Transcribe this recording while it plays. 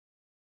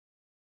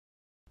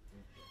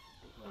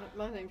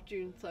My name's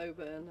June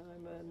Thoburn.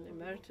 I'm an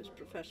Emeritus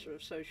Professor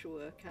of Social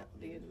Work at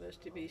the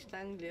University of East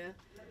Anglia.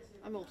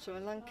 I'm also a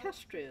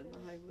Lancastrian.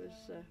 I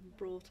was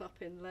brought up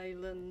in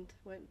Leyland,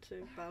 went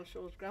to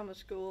Balshaw's Grammar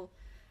School,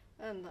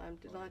 and I'm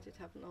delighted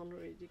to have an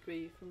honorary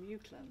degree from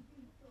UCLan.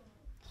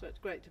 So it's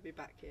great to be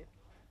back here.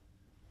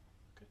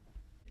 Okay.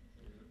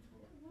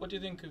 What do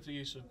you think of the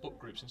use of book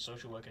groups in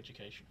social work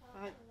education?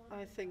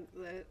 I think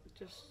they're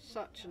just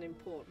such an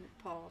important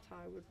part,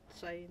 I would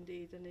say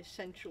indeed an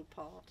essential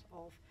part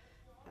of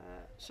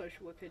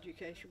social work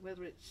education,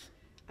 whether it's,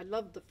 I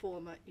love the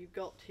format you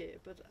got here,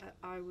 but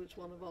I was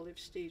one of Olive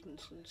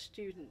Stevenson's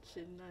students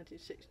in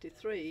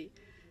 1963,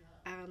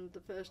 and the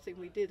first thing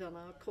we did on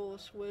our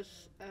course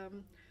was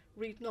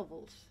read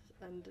novels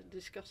and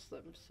discuss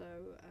them. So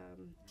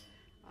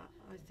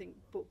I think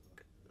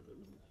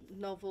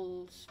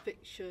novels,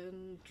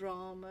 fiction,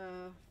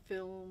 drama,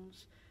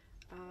 films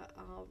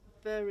are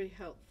very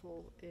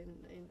helpful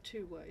in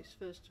two ways.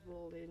 First of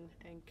all, in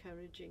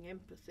encouraging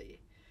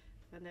empathy,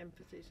 and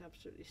empathy is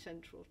absolutely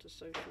central to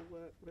social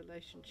work,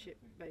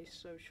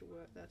 relationship-based social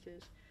work that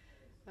is,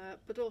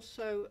 but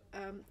also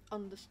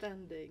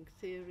understanding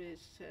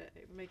theories,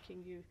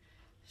 making you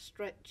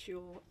stretch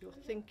your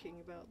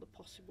thinking about the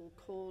possible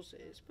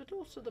causes, but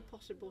also the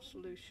possible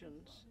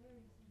solutions.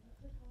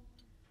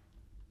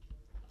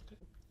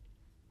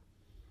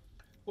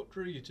 What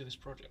drew you to this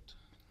project?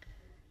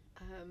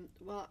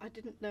 Well, I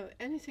didn't know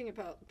anything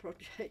about the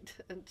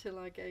project until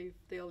I gave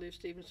the Olive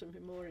Stevenson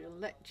Memorial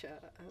Lecture,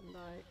 and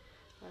I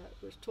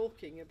was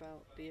talking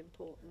about the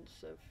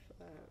importance of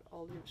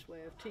Olive's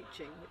way of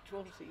teaching, which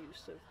was the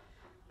use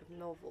of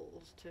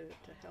novels to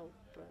help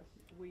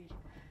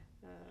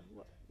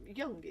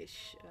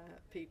youngish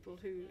people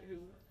who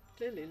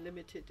clearly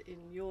limited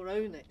in your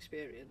own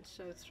experience.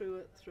 So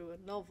through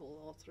a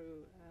novel or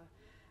through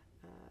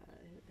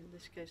in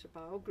this case a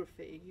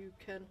biography, you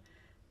can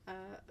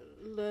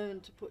learn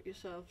to put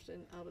yourselves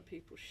in other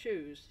people's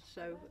shoes.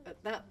 So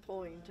at that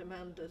point,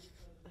 Amanda's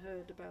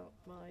heard about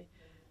my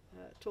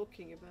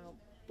talking about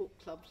book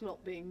clubs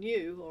not being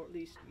new, or at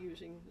least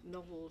using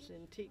novels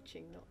in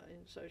teaching, not in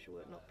social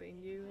work, not being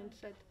new, and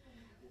said,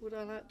 would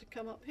I like to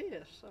come up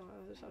here? So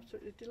I was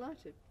absolutely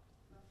delighted.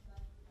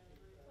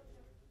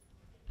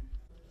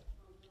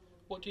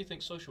 What do you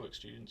think social work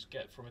students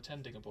get from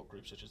attending a book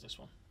group such as this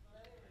one?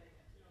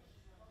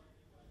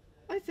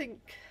 I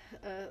think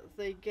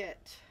they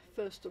get,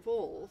 first of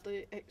all,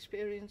 the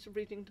experience of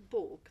reading the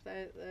book.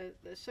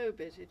 They're so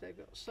busy, they've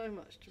got so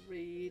much to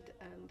read,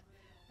 and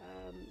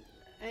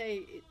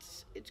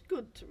it's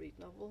good to read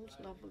novels.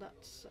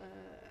 That's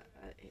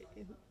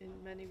in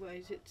many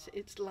ways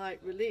it's light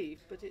relief,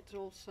 but it's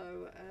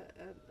also,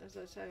 as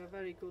I say, a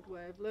very good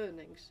way of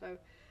learning. So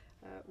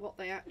what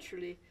they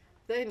actually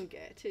then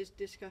get is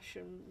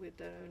discussion with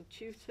their own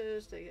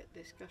tutors. They get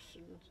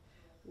discussions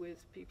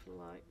with people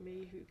like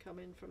me who come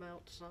in from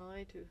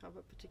outside, who have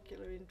a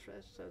particular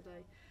interest, so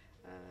they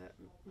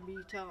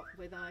meet up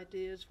with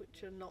ideas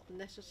which are not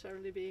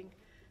necessarily being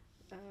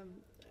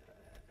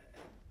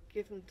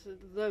given to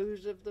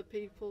those of the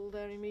people,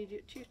 their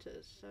immediate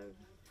tutors. So,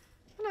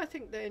 and I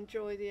think they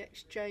enjoy the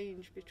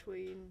exchange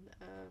between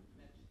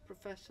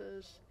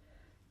professors,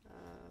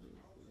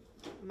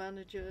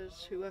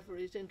 managers, whoever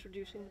is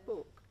introducing the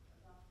book.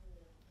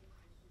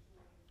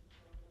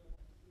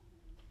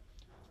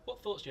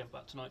 What thoughts do you have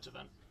about tonight's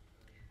event?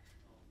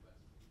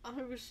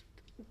 I was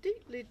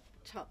deeply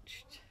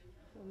touched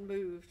and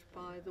moved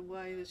by the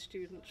way the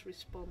students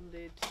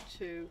responded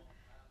to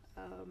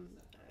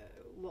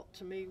what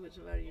to me was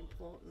a very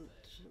important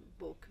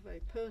book, a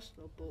very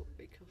personal book,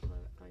 because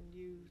I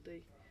knew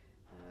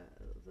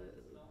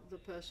the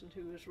person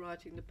who was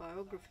writing the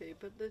biography,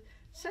 but the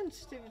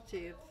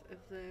sensitivity of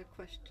their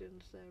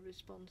questions, their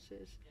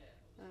responses,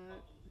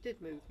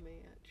 did move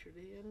me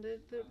actually, and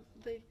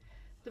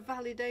the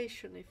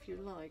validation, if you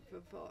like,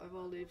 of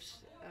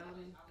Olive's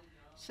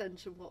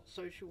sense of what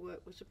social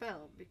work was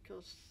about,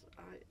 because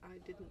I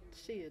didn't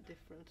see a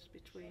difference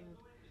between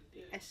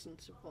the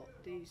essence of what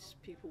these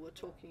people were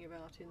talking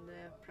about in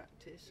their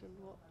practice and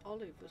what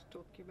Olive was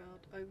talking about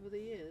over the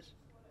years.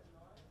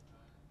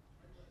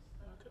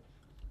 Okay.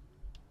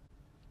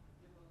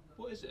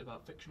 What is it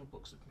about fictional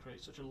books that can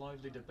create such a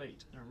lively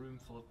debate in a room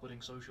full of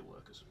budding social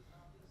workers?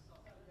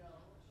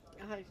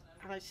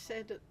 I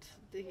said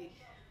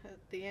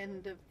at the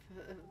end of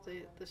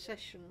the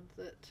session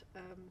that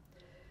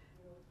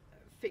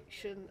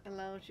fiction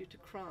allows you to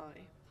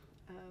cry,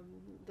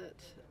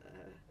 that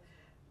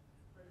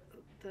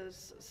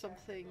there's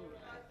something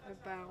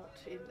about,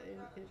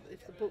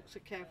 if the books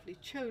are carefully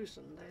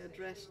chosen, they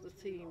address the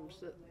themes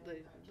that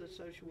the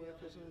social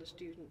workers and the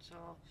students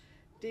are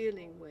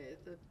dealing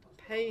with, the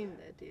pain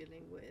they're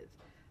dealing with.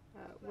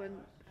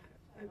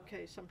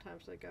 Okay,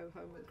 sometimes they go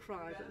home and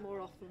cry, but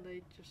more often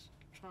they just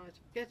try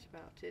to forget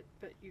about it.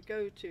 But you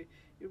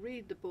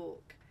read the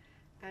book,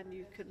 and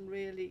you can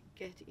really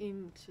get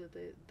into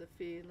the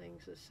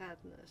feelings of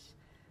sadness,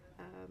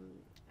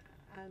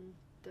 and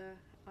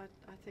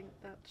I think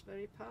that's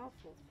very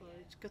powerful, for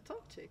it's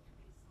cathartic.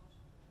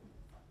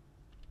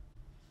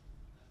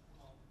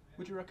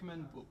 Would you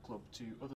recommend book club to other